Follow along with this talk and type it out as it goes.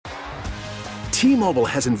T-Mobile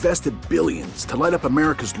has invested billions to light up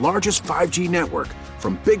America's largest 5G network,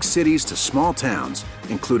 from big cities to small towns,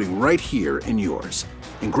 including right here in yours.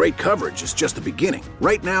 And great coverage is just the beginning.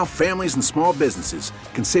 Right now, families and small businesses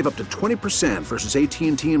can save up to 20% versus AT&T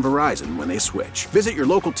and Verizon when they switch. Visit your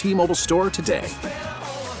local T-Mobile store today.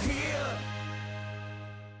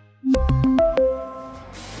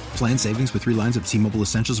 Plan savings with 3 lines of T-Mobile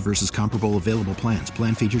Essentials versus comparable available plans.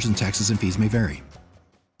 Plan features and taxes and fees may vary.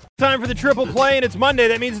 Time for the triple play, and it's Monday.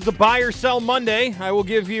 That means it's a buy or sell Monday. I will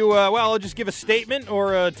give you, I'll just give a statement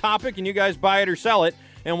or a topic, and you guys buy it or sell it.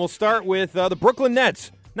 And we'll start with the Brooklyn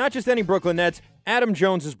Nets. Not just any Brooklyn Nets, Adam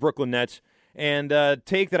Jones's Brooklyn Nets. And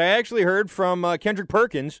take that I actually heard from Kendrick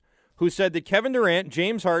Perkins, who said that Kevin Durant,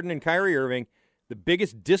 James Harden, and Kyrie Irving, the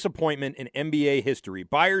biggest disappointment in NBA history.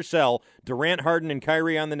 Buy or sell, Durant, Harden, and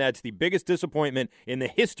Kyrie on the Nets, the biggest disappointment in the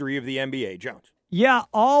history of the NBA. Jones. Yeah,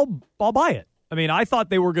 I'll buy it. I mean, I thought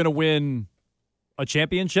they were going to win a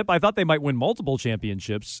championship. I thought they might win multiple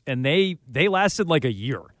championships, and they lasted like a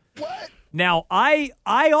year. What? Now, I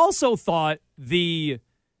also thought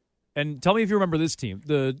and tell me if you remember this team,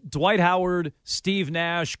 the Dwight Howard, Steve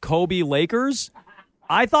Nash, Kobe Lakers.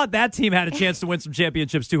 I thought that team had a chance to win some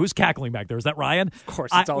championships, too. Who's cackling back there? Is that Ryan? Of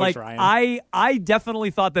course, it's always Ryan. I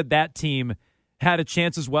definitely thought that team had a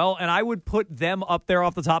chance as well, and I would put them up there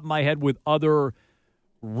off the top of my head with other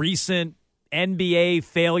recent NBA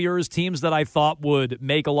failures, teams that I thought would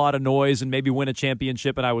make a lot of noise and maybe win a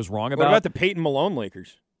championship, and I was wrong about. What about the Peyton Malone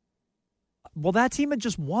Lakers? Well, that team had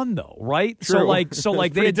just won, though, right? True. So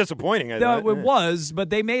like pretty disappointing. I thought. It was, but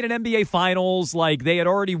they made an NBA Finals. Like, they had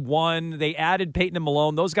already won. They added Peyton and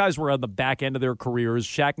Malone. Those guys were on the back end of their careers.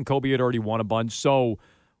 Shaq and Kobe had already won a bunch. So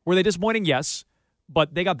were they disappointing? Yes,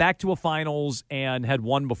 but they got back to a Finals and had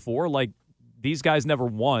won before. Like, these guys never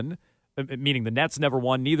won, meaning the Nets never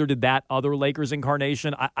won. Neither did that other Lakers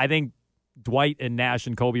incarnation. I think Dwight and Nash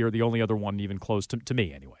and Kobe are the only other one even close to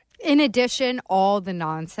me, anyway. In addition, all the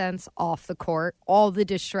nonsense off the court, all the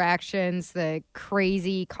distractions, the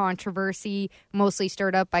crazy controversy, mostly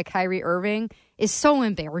stirred up by Kyrie Irving, is so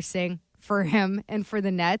embarrassing for him and for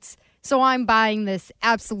the Nets. So I'm buying this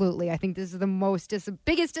absolutely. I think this is the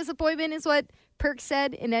biggest disappointment, is what Perk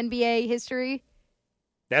said, in NBA history.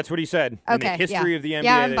 That's what he said. Okay, in the history of the NBA,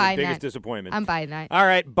 I'm the buying biggest that. disappointment. I'm buying that. All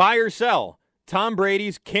right, buy or sell. Tom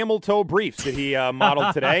Brady's camel toe briefs that he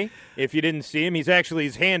modeled today. If you didn't see him,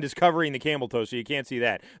 his hand is covering the camel toe, so you can't see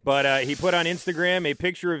that. But he put on Instagram a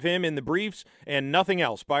picture of him in the briefs and nothing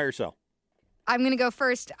else. Buy or sell? I'm going to go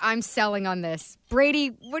first. I'm selling on this. Brady,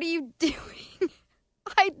 what are you doing?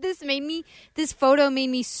 This photo made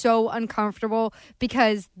me so uncomfortable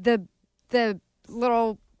because the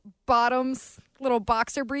little bottoms, little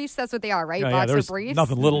boxer briefs, that's what they are, right? Boxer briefs.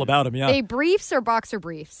 Nothing little about them, yeah. They briefs or boxer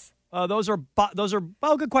briefs? Those are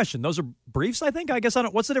good question. Those are briefs, I think. I guess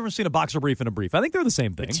what's the difference between a boxer brief and a brief? I think they're the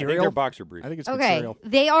same thing. I think they're boxer briefs. I think it's okay. material.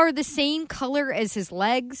 They are the same color as his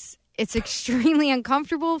legs. It's extremely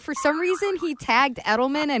uncomfortable. For some reason, he tagged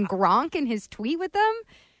Edelman and Gronk in his tweet with them,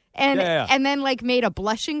 and then like made a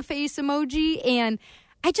blushing face emoji. And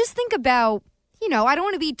I just think about, I don't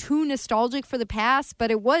want to be too nostalgic for the past, but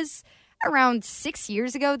it was around 6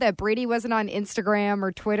 years ago that Brady wasn't on Instagram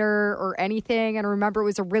or Twitter or anything. And I remember it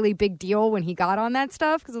was a really big deal when he got on that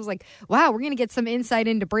stuff, because I was like, wow, we're going to get some insight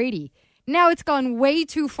into Brady. Now it's gone way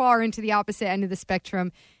too far into the opposite end of the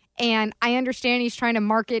spectrum. And I understand he's trying to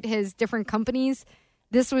market his different companies.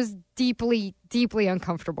 This was deeply, deeply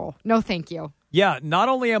uncomfortable. No, thank you. Yeah, not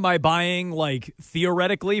only am I buying, like,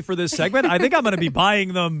 theoretically for this segment, I think I'm going to be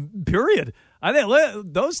buying them, period. I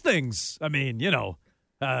think those things, I mean,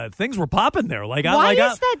 things were popping there. Why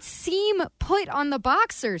is that seam put on the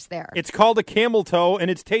boxers there? It's called a camel toe,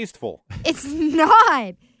 and it's tasteful. It's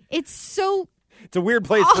not. It's so It's a weird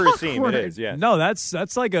place awkward. for a seam. It is, yeah. No, that's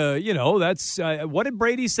like that's what did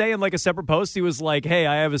Brady say in like a separate post? He was like, "Hey,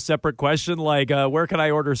 I have a separate question. Like, where can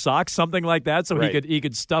I order socks? Something like that." So he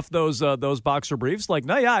could stuff those boxer briefs. Like,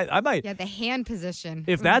 no, yeah, I might. Yeah, the hand position.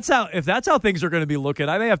 If that's how things are going to be looking,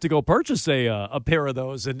 I may have to go purchase a pair of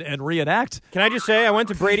those and reenact. Can I just say, I went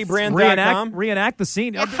to BradyBrand.com. Reenact the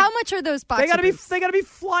scene. Yeah, how much are those boxer briefs? They gotta be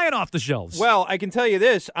flying off the shelves. Well, I can tell you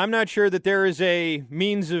this: I'm not sure that there is a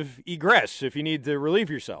means of egress if you need to relieve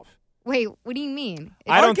yourself. Wait, what do you mean?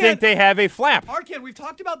 I don't think they have a flap. Arcand, we've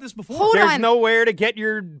talked about this before. There's nowhere to get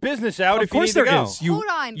your business out if you need to go. Of course there is. Hold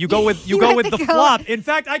on. You go with the flop. In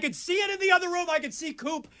fact, I could see it in the other room. I could see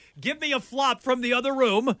Coop give me a flop from the other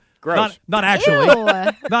room. Gross. Not actually. Ew.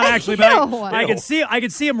 Not actually, but I could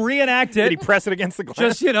see him reenact it. Did he press it against the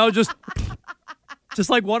glass? Just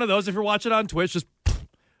like one of those if you're watching on Twitch, just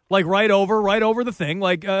Like right over the thing.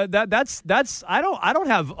 Like that's I don't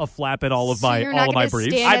have a flap in all of my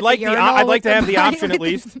briefs. I'd like to have the option at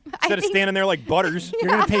least instead of standing there like Butters.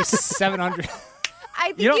 You're going to pay $700.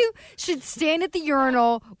 I think you should stand at the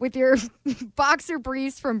urinal with your boxer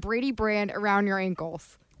briefs from Brady Brand around your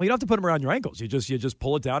ankles. Well, you don't have to put them around your ankles. You just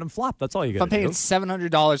pull it down and flop. That's all you got to do. If I'm paying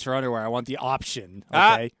 $700 for underwear, I want the option.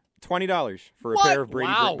 Okay. $20 for a pair of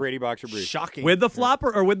Brady boxer briefs. Shocking. With the flop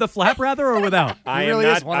or with the flap rather, or without? He really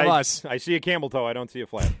is one of us. I see a camel toe. I don't see a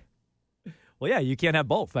flap. Well, yeah, you can't have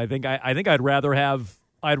both. I think I'd rather have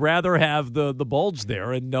the bulge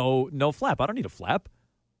there and no flap. I don't need a flap.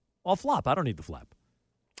 I'll flop. I don't need the flap.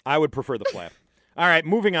 I would prefer the flap. All right,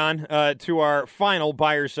 moving on to our final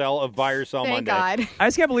buy or sell of Buy or Sell Monday. Thank God. I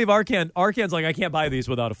just can't believe Arcan's like, I can't buy these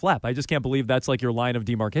without a flap. I just can't believe that's like your line of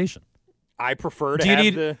demarcation. I prefer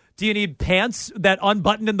to Do you need pants that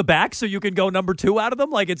unbutton in the back so you can go number 2 out of them?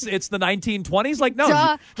 Like it's the 1920s? Like,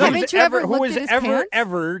 no. Haven't you ever looked at his pants?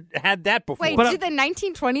 ever had that before? Wait, did the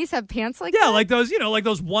 1920s have pants like that? Yeah, like those, like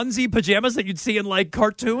those onesie pajamas that you'd see in like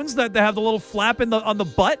cartoons that have the little flap on the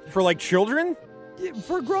butt. For like children?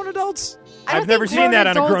 For grown adults? I've never seen that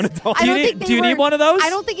on a grown adult. Do you need one of those? I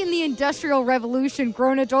don't think in the Industrial Revolution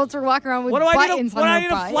grown adults were walking around with buttons on their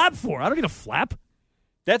butt. What do I need a flap for? I don't need a flap.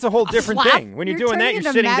 That's a whole different thing. When you're doing that, you're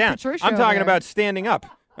sitting down. I'm talking about standing up.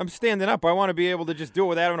 I'm standing up. I want to be able to just do it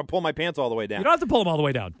without having to pull my pants all the way down. You don't have to pull them all the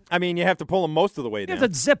way down. I mean, you have to pull them most of the way down. You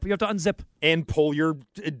have to zip. You have to unzip. And pull your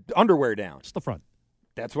underwear down. Just the front.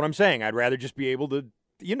 That's what I'm saying. I'd rather just be able to.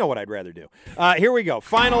 You know what I'd rather do. Here we go.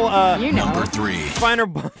 Final number 3.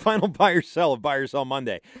 Final buy or sell of Buy or Sell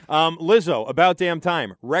Monday. Lizzo, About Damn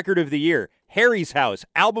Time, Record of the Year. Harry's House,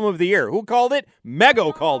 Album of the Year. Who called it?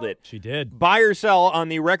 Mego called it. She did. Buy or sell on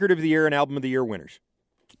the Record of the Year and Album of the Year winners.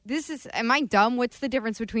 Am I dumb? What's the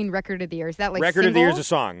difference between Record of the Year? Is that like Record single? of the Year is a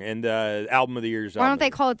song, and Album of the Year is Why don't they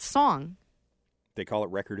call it song? They call it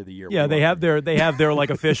Record of the Year. Yeah, they have their like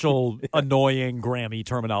official annoying Grammy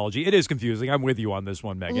terminology. It is confusing. I'm with you on this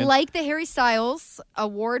one, Megan. Like the Harry Styles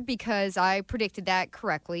award because I predicted that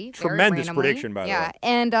correctly. Tremendous prediction, by the way. Yeah,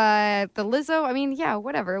 and the Lizzo. I mean, yeah,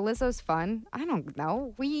 whatever. Lizzo's fun. I don't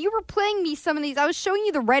know. You were playing me some of these. I was showing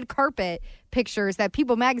you the red carpet pictures that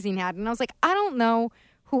People Magazine had, and I was like, I don't know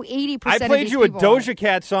who 80% I played you a Doja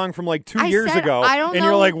Cat song from like 2 years ago, and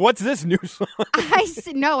you're like, what's this new song? I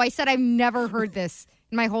said I've never heard this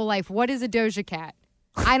in my whole life. What is a Doja Cat?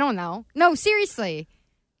 I don't know. No, seriously.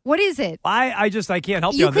 What is it? I can't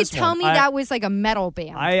help you on this one. You could tell me that was like a metal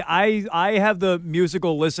band. I have the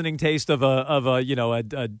musical listening taste of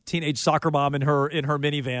a teenage soccer mom in her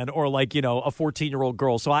minivan, or like, a 14-year-old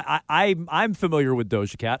girl. So I'm familiar with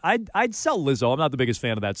Doja Cat. I'd sell Lizzo. I'm not the biggest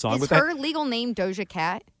fan of that song. Is her legal name Doja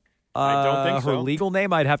Cat? I don't think so. Her legal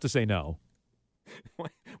name, I'd have to say no.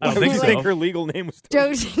 I don't think her legal name was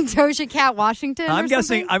Doja Cat Washington. I'm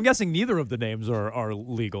guessing neither of the names are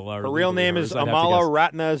legal. Her real name is Amala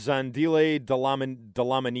Ratna Zandile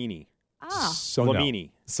Delamanini. Ah, so Lamini.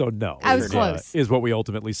 No. So no, I was close. Is what we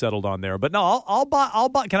ultimately settled on there. But no, I'll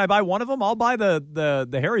buy. Can I buy one of them? I'll buy the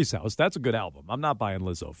Harry's House. That's a good album. I'm not buying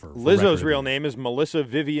Lizzo for Lizzo's real name is Melissa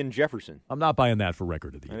Vivian Jefferson. I'm not buying that for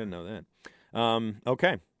Record of the Year. I didn't know that.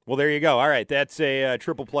 Okay. Well, there you go. All right, that's a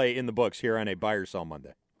triple play in the books here on a Buy or Sell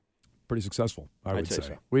Monday. Pretty successful, I would say.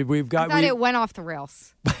 So. We've got. I thought it went off the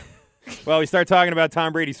rails. Well, we start talking about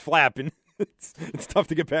Tom Brady's flap, and it's tough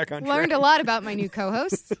to get back on track. Learned a lot about my new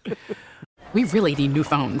co-hosts. We really need new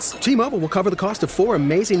phones. T-Mobile will cover the cost of 4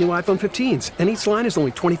 amazing new iPhone 15s, and each line is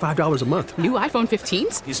only $25 a month. New iPhone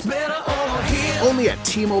 15s? It's better over here. Only at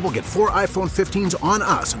T-Mobile, get 4 iPhone 15s on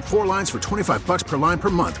us and 4 lines for $25 per line per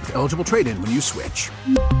month with eligible trade-in when you switch.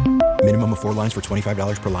 Minimum of 4 lines for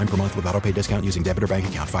 $25 per line per month with autopay discount using debit or bank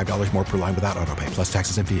account. $5 more per line without autopay, plus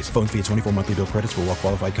taxes and fees. Phone fee at 24 monthly bill credits for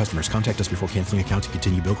well-qualified customers. Contact us before canceling account to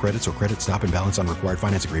continue bill credits or credit stop and balance on required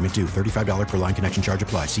finance agreement due. $35 per line connection charge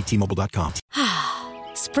applies. See T-Mobile.com.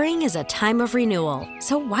 Spring is a time of renewal,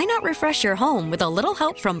 so why not refresh your home with a little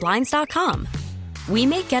help from Blinds.com? We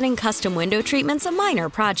make getting custom window treatments a minor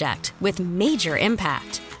project with major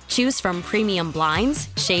impact. Choose from premium blinds,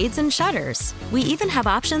 shades, and shutters. We even have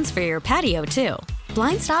options for your patio, too.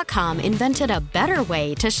 Blinds.com invented a better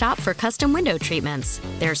way to shop for custom window treatments.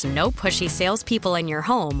 There's no pushy salespeople in your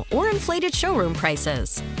home or inflated showroom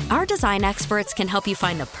prices. Our design experts can help you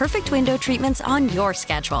find the perfect window treatments on your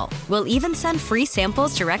schedule. We'll even send free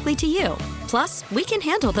samples directly to you. Plus, we can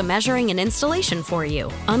handle the measuring and installation for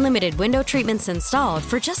you. Unlimited window treatments installed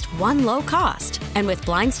for just one low cost. And with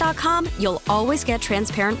Blinds.com, you'll always get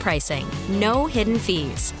transparent pricing. No hidden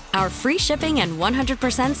fees. Our free shipping and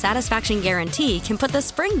 100% satisfaction guarantee can put the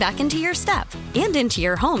spring back into your step and into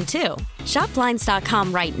your home, too. Shop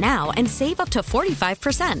Blinds.com right now and save up to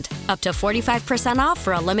 45%. Up to 45% off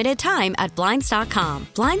for a limited time at Blinds.com.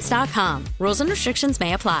 Blinds.com. Rules and restrictions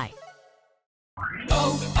may apply.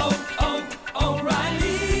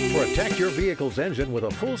 O'Reilly. Protect your vehicle's engine with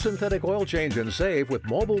a full synthetic oil change and save with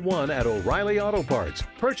Mobil 1 at O'Reilly Auto Parts.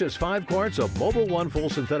 Purchase 5 quarts of Mobil 1 full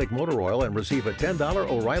synthetic motor oil and receive a $10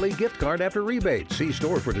 O'Reilly gift card after rebate. See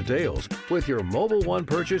store for details. With your Mobil 1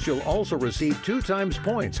 purchase, you'll also receive 2 times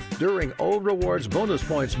points during O Rewards Bonus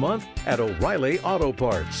Points Month at O'Reilly Auto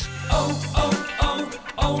Parts.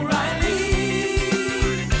 O'Reilly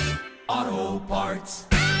Auto Parts.